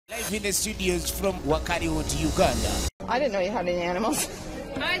Live in the studios from Wakarioti, Uganda. I didn't know you had any animals.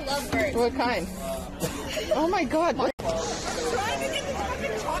 I love birds. What kind? Oh my God. What?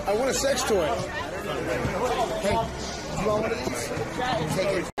 I want a sex toy. Hey, do you want one of these? Take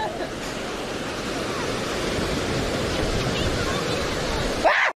it.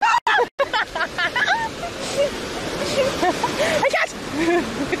 I got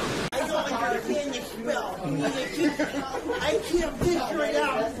I can't figure it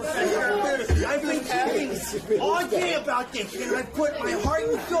out. I've been thinking all day about this, and I put my heart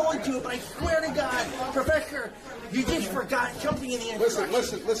and soul into it, but I swear to God, Professor, you just forgot something in the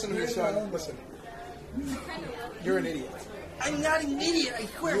instructions. Listen to me, son. Listen. You're an idiot. I'm not an idiot, I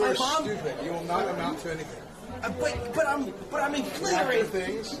swear. You My are mom... stupid. You will not amount to anything. But I'm in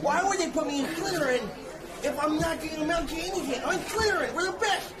Slytherin. Why would they put me in Slytherin if I'm not going to amount to anything? I'm in Slytherin. We're the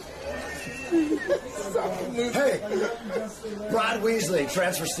best. Hey, Brad Weasley,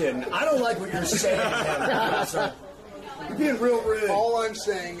 transfer student. I don't like what you're saying. You're being real rude. All I'm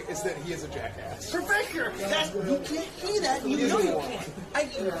saying is that he is a jackass. Professor, you can't say that. You know you can't.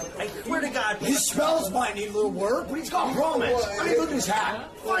 I swear to God. His spells might need a little work, but he's got promise. I mean, look at his hat.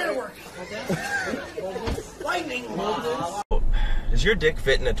 Fireworks. Lightning. Does your dick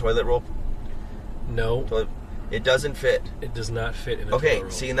fit in a toilet roll? No. It doesn't fit. It does not fit in a toilet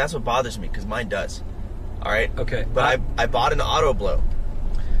roll. See, and that's what bothers me, because mine does. All right? Okay. But I bought an auto blow.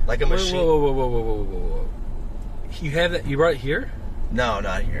 Like a machine. Whoa. You have that? You brought it here? No,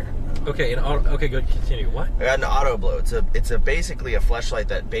 not here. Okay, okay, good. Continue. What? I got an auto blow. It's basically a fleshlight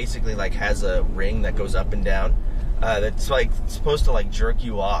that basically like has a ring that goes up and down. That's like supposed to like jerk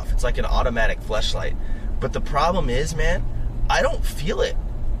you off. It's like an automatic fleshlight. But the problem is, man, I don't feel it.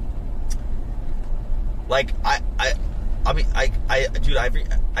 Like dude,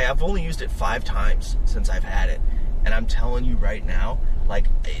 I've only used it 5 times since I've had it, and I'm telling you right now, like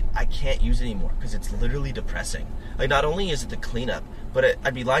I can't use it anymore because it's literally depressing. Like, not only is it the cleanup, but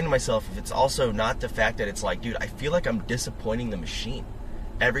I'd be lying to myself if it's also not the fact that it's like, dude, I feel like I'm disappointing the machine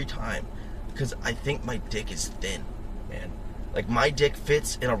every time because I think my dick is thin, man. Like, my dick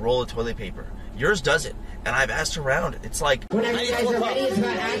fits in a roll of toilet paper. Yours doesn't. And I've asked around. It's like... Whenever you guys are ready, it's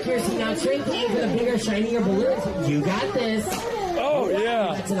about accuracy, not strength. Aim for the bigger, shinier balloons. You got this. Oh,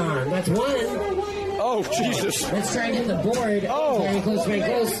 yeah. That's an arm. That's one. Oh, Jesus. Let's try and hit the board. Oh. Very close, very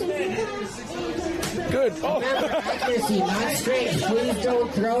close. Good. Oh. Remember, accuracy, not strength. Please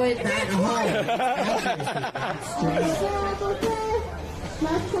don't throw it that hard. Accuracy,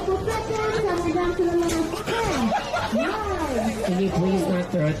 not strength. Can you please not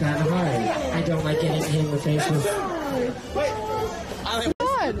throw it that hard? I don't like getting hit in the face with...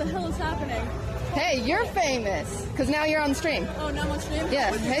 What the hell is happening? Hey, you're famous because now you're on stream. Oh, now I'm on stream?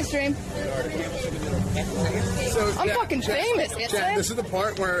 Yeah. Hey, stream. So, I'm fucking famous. Jack, this is the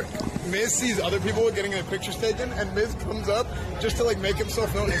part where Miz sees other people getting their pictures taken, and Miz comes up just to like make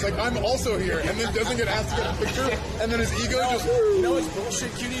himself known. He's like, I'm also here, and then doesn't get asked to get a picture, and then his ego just... You know what's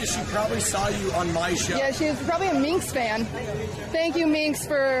bullshit, Cutie, is she probably saw you on my show. Yeah, she was probably a Minx fan. Thank you, Minx,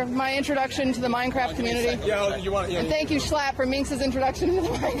 for my introduction to the Minecraft community. Yeah, you want... Yeah, and thank you, Schlapp, for Minx's introduction to the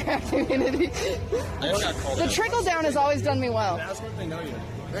Minecraft community. The trickle down has always done me well. Ask if they know you.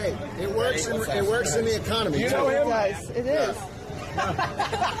 Hey, it works in the economy. You know him? It does. It is.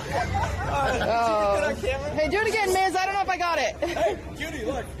 Oh. Hey, do it again, Miz. I don't know if I got it. Hey, Cutie,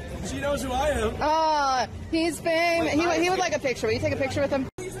 look. She knows who I am. He's famous. He would like a picture. Will you take a picture with him?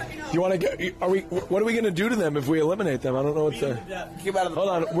 You want to get? What are we going to do to them if we eliminate them? I don't know what to. Hold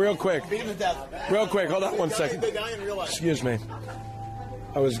on, real quick. Real quick. Hold on 1 second. Excuse me.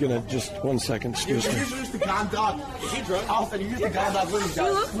 I was gonna just 1 second. Excuse me. You used the gone dog. Is he drunk? Austin, you used the gone dog. What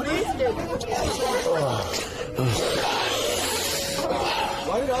are you doing?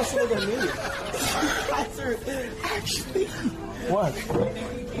 Why did Austin look at me? Actually. What?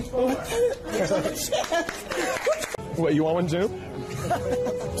 What, you want one too?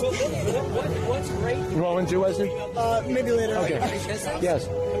 What's great? You want one too, Wesley? Maybe later. Okay. Yes.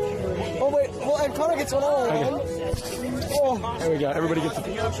 Oh, wait. Well, and Connor gets one all around. Okay. Oh, there we go. Everybody gets the...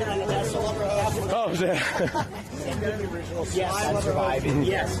 Oh, yeah. Yes, I'm surviving.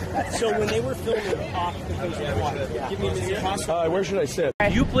 Yes. So when they were filming off the coast of water, give me a where should I sit?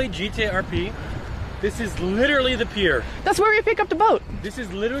 You play GTA RP. This is literally the pier. That's where we pick up the boat. This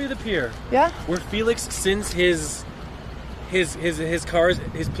is literally the pier. Yeah? Where Felix sends his cars,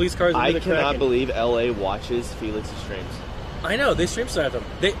 his police cars. I cannot believe LA watches Felix's streams. I know, they stream sniped them.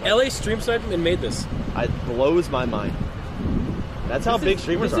 LA stream sniped them and made this. It blows my mind. That's how big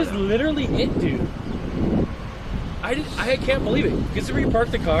streamers are. This is literally it, dude. I can't believe it. Considering you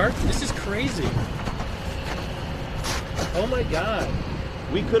parked the car, this is crazy. Oh my god.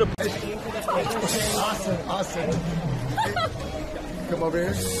 We could have. Austin. Come over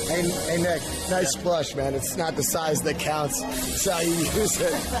here. Hey, Nick. Nice plush, man. It's not the size that counts. It's how you use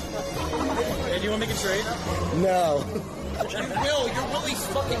it. Hey, do you want to make a trade? No. Will, you're Willie's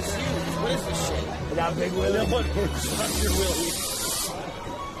fucking shoes. What is this shit? Not big Willie. You're Willie.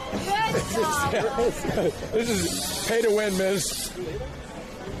 This is pay to win, Miz.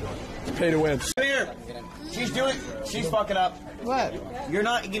 Pay to win. Come here. She's fucking up. What? You're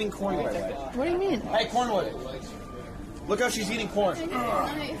not getting cornwood. What do you mean? Hey, cornwood. Look how she's eating corn.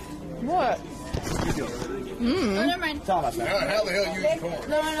 What? Oh, never mind. Tell us, man. How the hell you eat corn?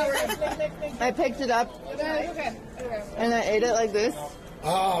 No. I picked it up Okay. and I ate it like this.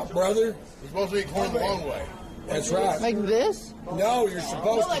 Ah, brother. You're supposed to eat corn the long way. That's right. Like this? No, you're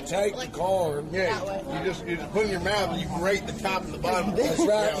supposed to take the corn. Yeah, you just put it in your mouth and you grate the top and the bottom. That's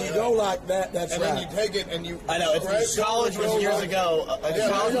right. You go like that. That's and right. then you take it and you. I know. It's college was years ago. There you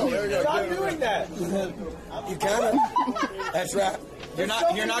go. Stop doing that. You kind of. That's right. You're not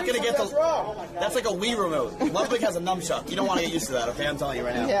gonna get the. That's like a Wii remote. Ludwig has a nunchuck. You don't want to get used to that. Okay, I'm telling you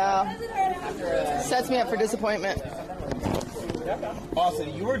right now. Yeah. Sets me up for disappointment.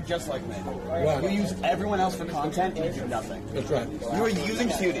 Austin, you are just like me. Right. You use everyone else for content and you do nothing. That's right. You are using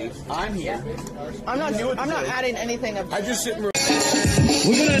cuties. I'm here. I'm not adding anything of. I just sit and. We're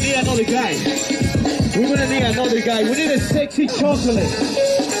gonna need another guy. We need a sexy chocolate.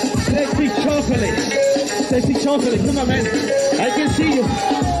 Sexy chocolate. Come on, man. I can see you.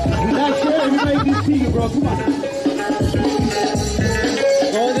 You're not sure everybody can see you, bro. Come on.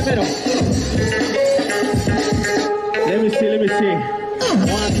 Go in the middle. Let me see.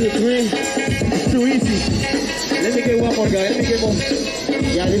 1, 2, 3. It's too easy. Let me get one more guy.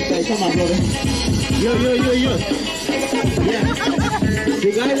 Yeah, this guy. Come on, brother. Yo. Yeah.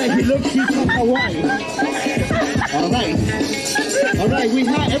 The guy like he looks, he's from Hawaii. All right, we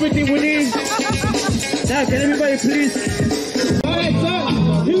have everything we need. Now, can everybody please? All right, so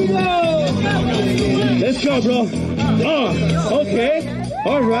here we go. Let's go, bro. Oh, okay.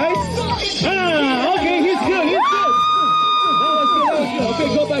 All right. Okay, he's good. Okay,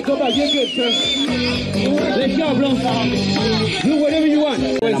 go back. You're good, sir. Let's go, bro. Do whatever you want.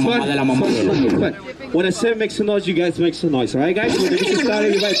 It's fun. When I say make some noise, you guys make some noise. All right, guys? When the music starts,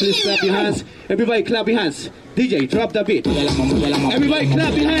 everybody please clap your hands. Everybody clap your hands. DJ, drop the beat. Everybody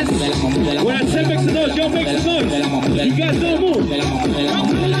clap your hands. When I say make some noise, y'all make some noise. You guys don't move.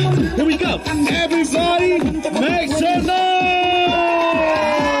 Here we go. Everybody make some noise.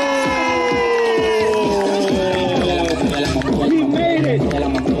 We made it.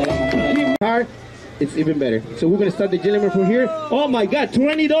 It's even better. So we're gonna start the gentleman from here. Oh my God,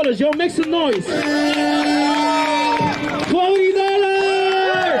 $20. Y'all make some noise.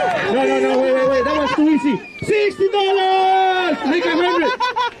 $20. No, wait. That was too easy. $60. Make 100.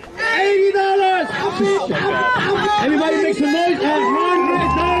 $80. Everybody make some noise. $100.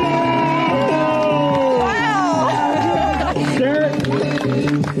 Wow. Sir,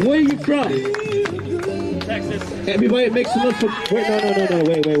 where are you from? Texas. Everybody make some noise for.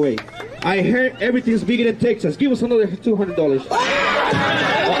 Wait, no. Wait. I heard everything's bigger than Texas. Give us another $200. Okay,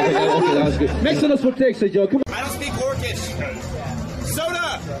 that was good. Make some noise for Texas, Joe. Come on. I don't speak Orcish.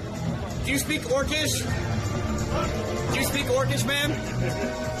 Soda! Do you speak Orcish? Do you speak Orcish, man?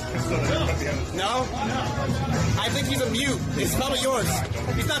 No? I think he's a mute. It's probably yours.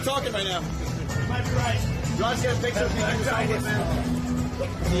 He's not talking right now. You might be right. You want to get a picture of me?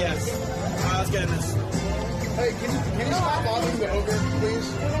 Yes. All right, let's get in this. Hey, can you stop bothering the ogre, please?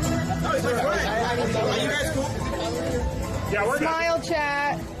 No, he's my friend. Are you guys cool? Yeah, we're Smile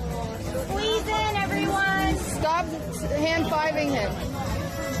chat. Squeeze in, everyone. Stop hand-fiving him.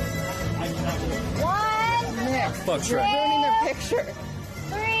 1, Nick, Fuck you're Shrek. ruining their picture.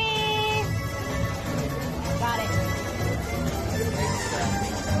 3. Got it.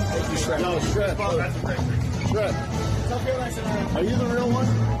 Thank you, Shred. No, Shred. Shred. Are you the real one?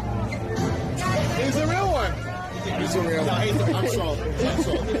 He's the real one. He's the real one. I'm sold.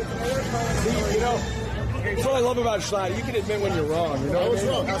 You know, that's what I love about Schlatt. You can admit when you're wrong. You know I was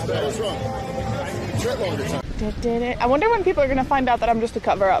wrong. I was wrong. Shred longer time. I wonder when people are going to find out that I'm just a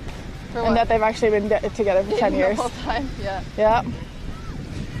cover-up. And that they've actually been together for 10 years. The whole time, yeah. Yeah.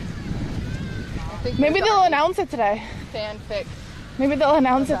 I think Maybe they'll announce it today. Fanfic. Maybe they'll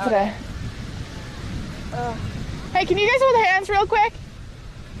announce it today. Hey, can you guys hold hands real quick?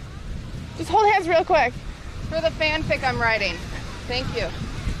 Just hold hands real quick. For the fanfic I'm writing. Thank you.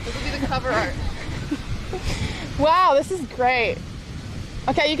 This will be the cover art. Wow, this is great.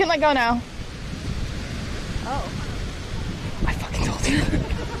 Okay, you can let go now. Oh. I fucking told you.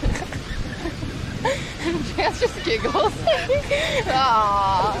 Chance just giggles.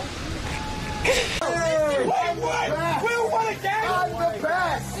 Aww. We won again! I'm the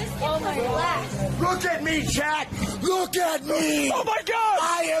best! Oh my God. Look at me, Jack! Look at me! Oh my God!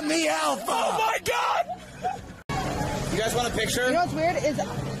 I am the alpha! Oh my God! You guys want a picture? You know what's weird is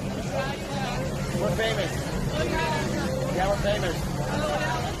We're famous. Yeah, we're famous.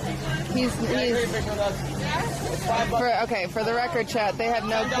 he's $5. for the record, chat. They had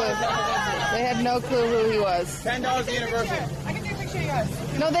no clue. They had no clue who he was. $10 the anniversary. I can take a picture of you guys.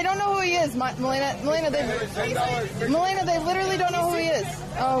 No, they don't know who he is, Melina, they literally don't know who he is.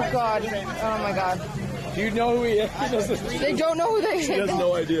 Oh God. Oh my God. Do you know who he is? They don't know who they. She has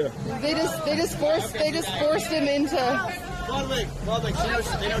no idea. They just forced him into. Ludwig,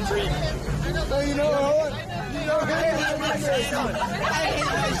 they know Dream. No, you know what? I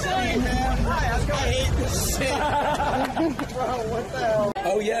hate this shit. Bro, what the hell?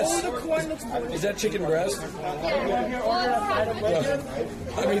 Oh, yes. Is that chicken breast? Yeah.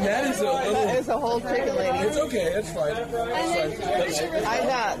 I mean, that is a little... That is a whole chicken lady. It's okay, it's fine. I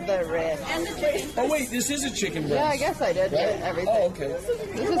got the ribs. Oh, wait, this is a chicken breast. Yeah, I guess I did get everything. Oh, okay.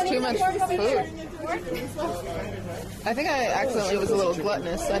 This is too much food. I think I accidentally was a little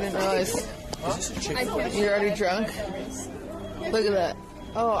gluttonous. I didn't realize. Is this a chicken breast? You're already drunk? Look at that.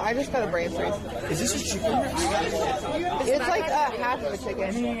 Oh, I just got a brain freeze. Is this a chicken breast? It's like half of a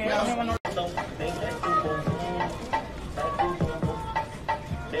chicken. No.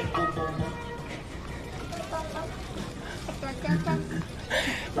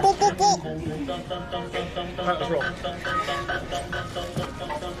 Boop, boop, boop. Let's roll.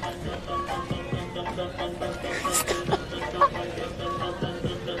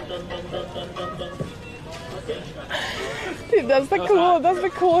 Dude, that's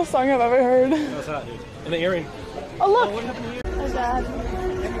the coolest song I've ever heard. That's hot, dude. And the earring. Oh look! What happened to you? Oh God.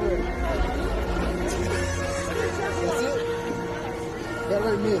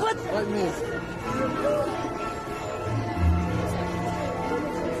 Let me.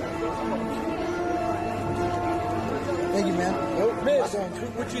 Thank you, man. Miz,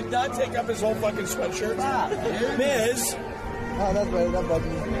 would you not take up his whole fucking sweatshirt? Miz! Oh, that's right. That bugged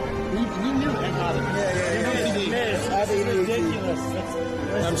me. You knew that, Father. Yeah. That's ridiculous.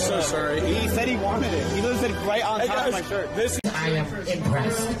 I'm so sorry. He said he wanted it. He lives right on top of my shirt. I am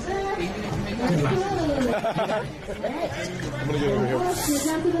impressed. Good luck. I'm gonna get over here.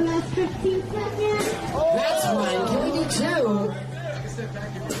 That's one. Can we do two?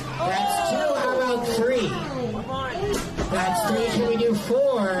 That's two. How about three? That's three. Can we do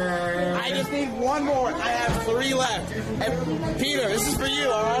four? I just need one more. I have 3 left. And Peter, this is for you,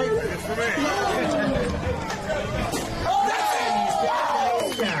 all right? It's for me.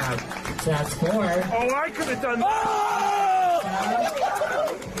 That's 4. Oh, I could have done that.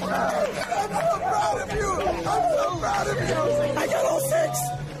 I'm so proud of you. I got all 6. All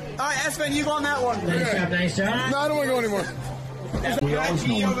right, Esfand, you go on that one. Nice job. No, I don't want to go anymore. We always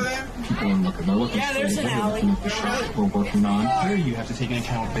know over there? people are looking. They're looking for the shots we're working on. Here you have to take into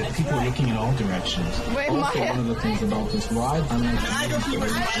account that people are looking in all directions. Wait, also, Maya. one of the things about this ride,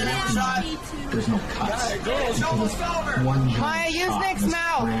 there's no cuts. Because one Maya, use shot, Nick's this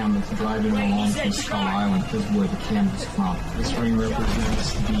mouth. tram that's driving along from Skull Island is where the camera's from. This ring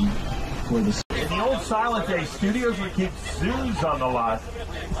represents where the In the old silent days, studios would keep zoos on the lot,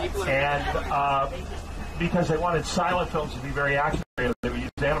 and because they wanted silent films to be very accurate, they would use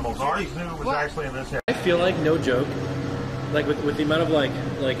animals. Our zoo was actually in this area. I feel like, no joke, like with the amount of like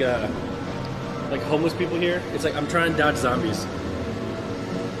homeless people here, it's like I'm trying to dodge zombies.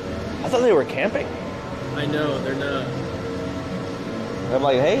 I thought they were camping. I know, they're not. I'm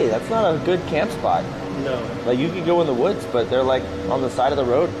like, hey, that's not a good camp spot. No. Like, you can go in the woods, but they're like on the side of the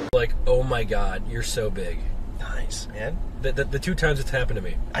road. Like, oh my God, you're so big. Nice, man. The 2 times it's happened to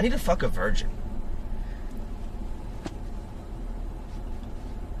me. I need to fuck a virgin.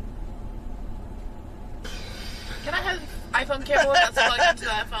 Can I have iPhone cable that's plugged into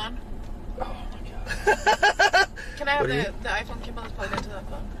the iPhone? Oh my God. Can I have the iPhone cable that's plugged into the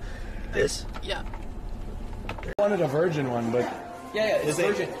phone? This? Yeah. I wanted a virgin one, but... Yeah, it's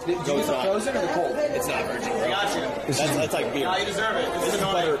virgin. Did you get the frozen or the cold? It's not virgin. Bro. Got you. That's like beer. No, you deserve it. This is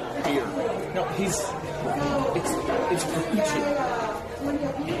better beer. No, it's peachy.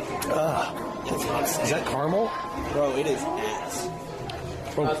 Is that caramel? Bro, it is ass.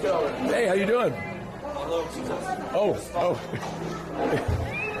 Oh. Hey, how you doing? Oh.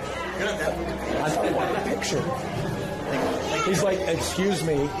 I thought he wanted a picture. He's like, excuse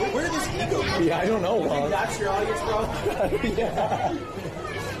me. Where did this ego go? Yeah, I don't know. That's your audience, bro? Yeah.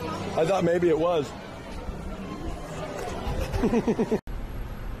 I thought maybe it was.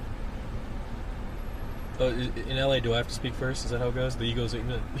 Oh, in LA, do I have to speak first? Is that how it goes? The ego's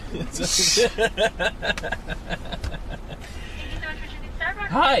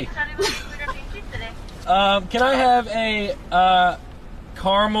Hi. Can I have a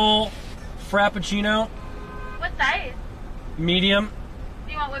caramel frappuccino? What size? Medium.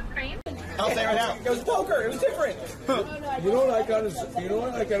 Do you want whipped cream? I'll say right now. It was poker. It was different. You know what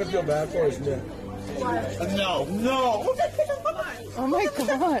I kind of feel bad for is Nick. No. Oh my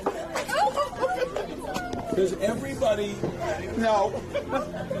god. Because everybody. No.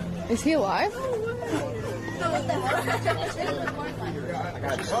 Is he alive?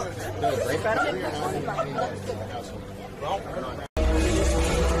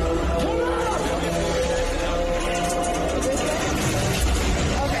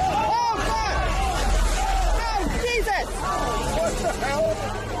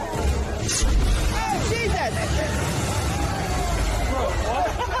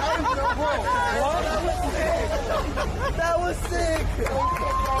 That was sick!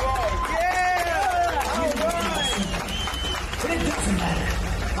 It doesn't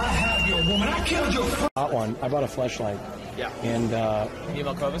matter. I have your woman. I killed your Hot one. I bought a fleshlight. Yeah. And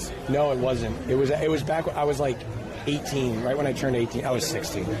Nmplol? no, it wasn't. It was back when I was like 18. Right when I turned 18, I was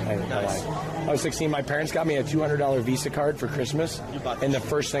 16. I was 16. My parents got me a $200 Visa card for Christmas, and the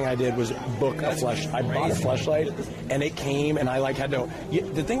first thing I did was book a flesh. I bought a fleshlight, and it came, and I like had to.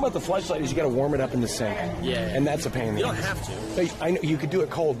 The thing about the fleshlight is you got to warm it up in the sink. Yeah. And that's a pain in the You don't ass. have to. I know you could do it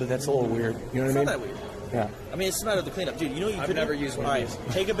cold, but that's a little weird. You know what I mean? It's not that weird. Yeah. I mean, it's just a matter of the cleanup. Dude, you know you I've could never used one of these.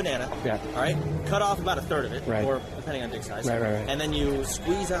 Take a banana. Yeah. All right? Cut off about a third of it. Right. Or depending on dick size. Right. And then you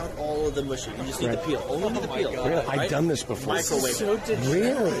squeeze out all of the mushy. You just eat the peel. Only the peel. Really? Right? I've done this before. Microwave. So degenerate.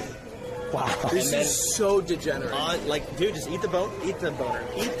 Really? Wow. This is so degenerate. Like, dude, just eat the boner. Eat the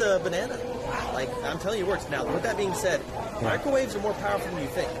banana. Like, I'm telling you, it works. Now, with that being said, microwaves are more powerful than you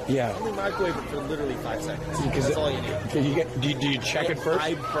think. Yeah. Only microwave it for literally 5 seconds. Because That's all you need. Do you check it first?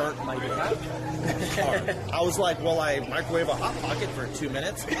 I burnt my dick. I was like, well, I microwave a Hot Pocket for 2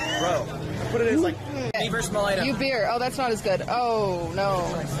 minutes. Bro, put it in, it's like, beaver smell item. You beer. Oh, that's not as good. Oh, no.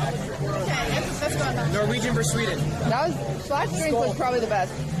 Norwegian for Sweden. That was, last drink was probably the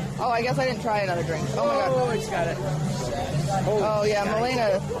best. Oh, I guess I didn't try another drink. Oh my god. Oh, it's got it. Oh yeah,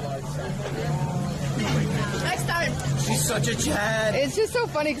 Melena. Next time. She's such a Chad. It's just so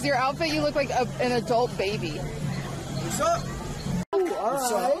funny because your outfit, you look like an adult baby. What's up?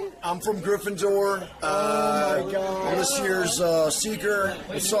 What's up? I'm from Gryffindor. Oh my God. I'm this year's Seeker.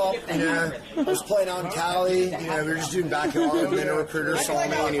 What's up? You know, I was playing out in Cali. You know, we were just doing backyard, and then a recruiter saw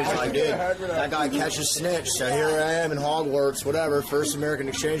me, and he was like, dude, that guy catches snitch. So here I am in Hogwarts, whatever, first American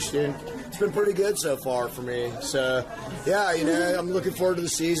exchange student. It's been pretty good so far for me. So, yeah, you know, I'm looking forward to the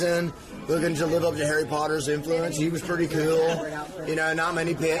season. Looking to live up to Harry Potter's influence. He was pretty cool. You know, not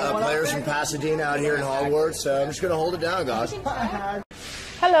many players from Pasadena out here in Hogwarts, so I'm just going to hold it down, guys.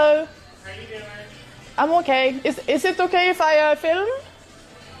 Hello. How you doing? I'm okay. Is it okay if I film?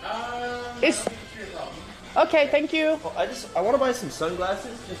 It's okay. Thank you. Oh, I want to buy some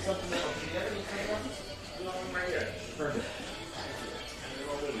sunglasses. Just something else. Do you have any sunglasses? Right here. Perfect.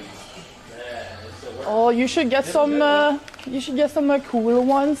 Oh, you should get some. You should get some cool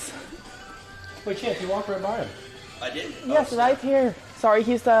ones. Wait, Chance, you walked right by him. I did? Yes, right here. Sorry,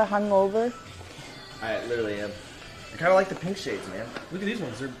 he's hungover. I literally am. I kind of like the pink shades, man. Look at these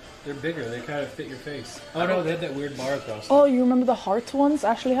ones. They're bigger. They kind of fit your face. Oh no, they had that weird bar across. Oh, you remember the heart ones?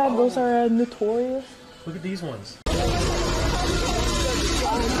 Ashley had those are notorious. Look at these ones. I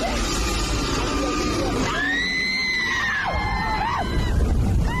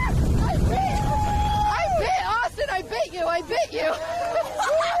bit Austin. I bit you. I bit you.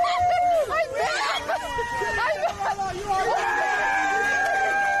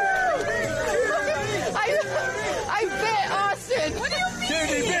 I bit Austin. What do you mean?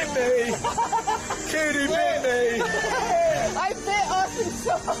 Katie bit me. Katie bit me. I bit Austin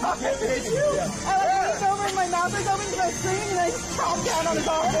so hard. I leaned over and my mouth was open to a screen and I chomped down on his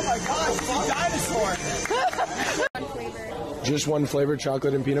arm. Oh my gosh, it's a dinosaur. Just one flavor,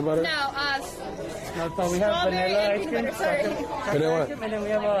 chocolate and peanut butter? No, No, so we have vanilla ice cream, Vanilla. and then we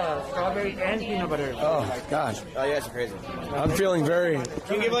have strawberry and peanut butter. Oh gosh. Oh, you guys are crazy. I'm feeling very.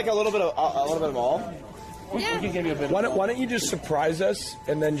 Can you give like a little bit of all? Yeah. We can give you a bit. Why don't you just surprise us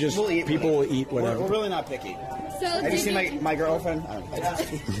and then just people will eat whatever. We're really not picky. So Have you seen my girlfriend? I'm not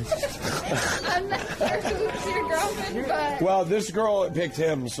sure who's your girlfriend, but Well, this girl picked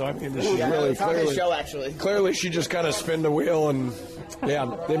him, so I mean, this is really it's on clearly. his show, actually. Clearly, she just kind of spin the wheel, and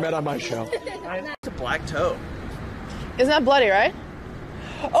yeah, they met on my show. It's a black toe. Isn't that bloody, right?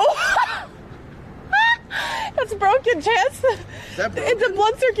 Oh! That's broken, Chance. Is that broken? The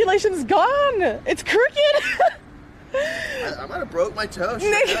blood circulation's gone. It's crooked. I might have broke my toe.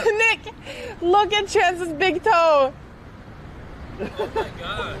 Nick, look at Chance's big toe. Oh my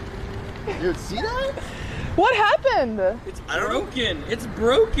god. Dude, see that? What happened? It's broken. It's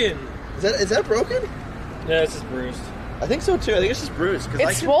broken. Is that broken? Yeah, it's just bruised. I think so too. I think it's just bruised.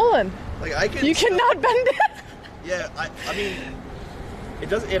 It's swollen. Like I can. You cannot bend it. Yeah, I mean, it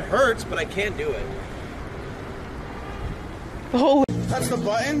does. It hurts, but I can't do it. Holy. Touch the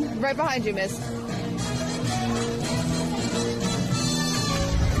button. Right behind you, miss.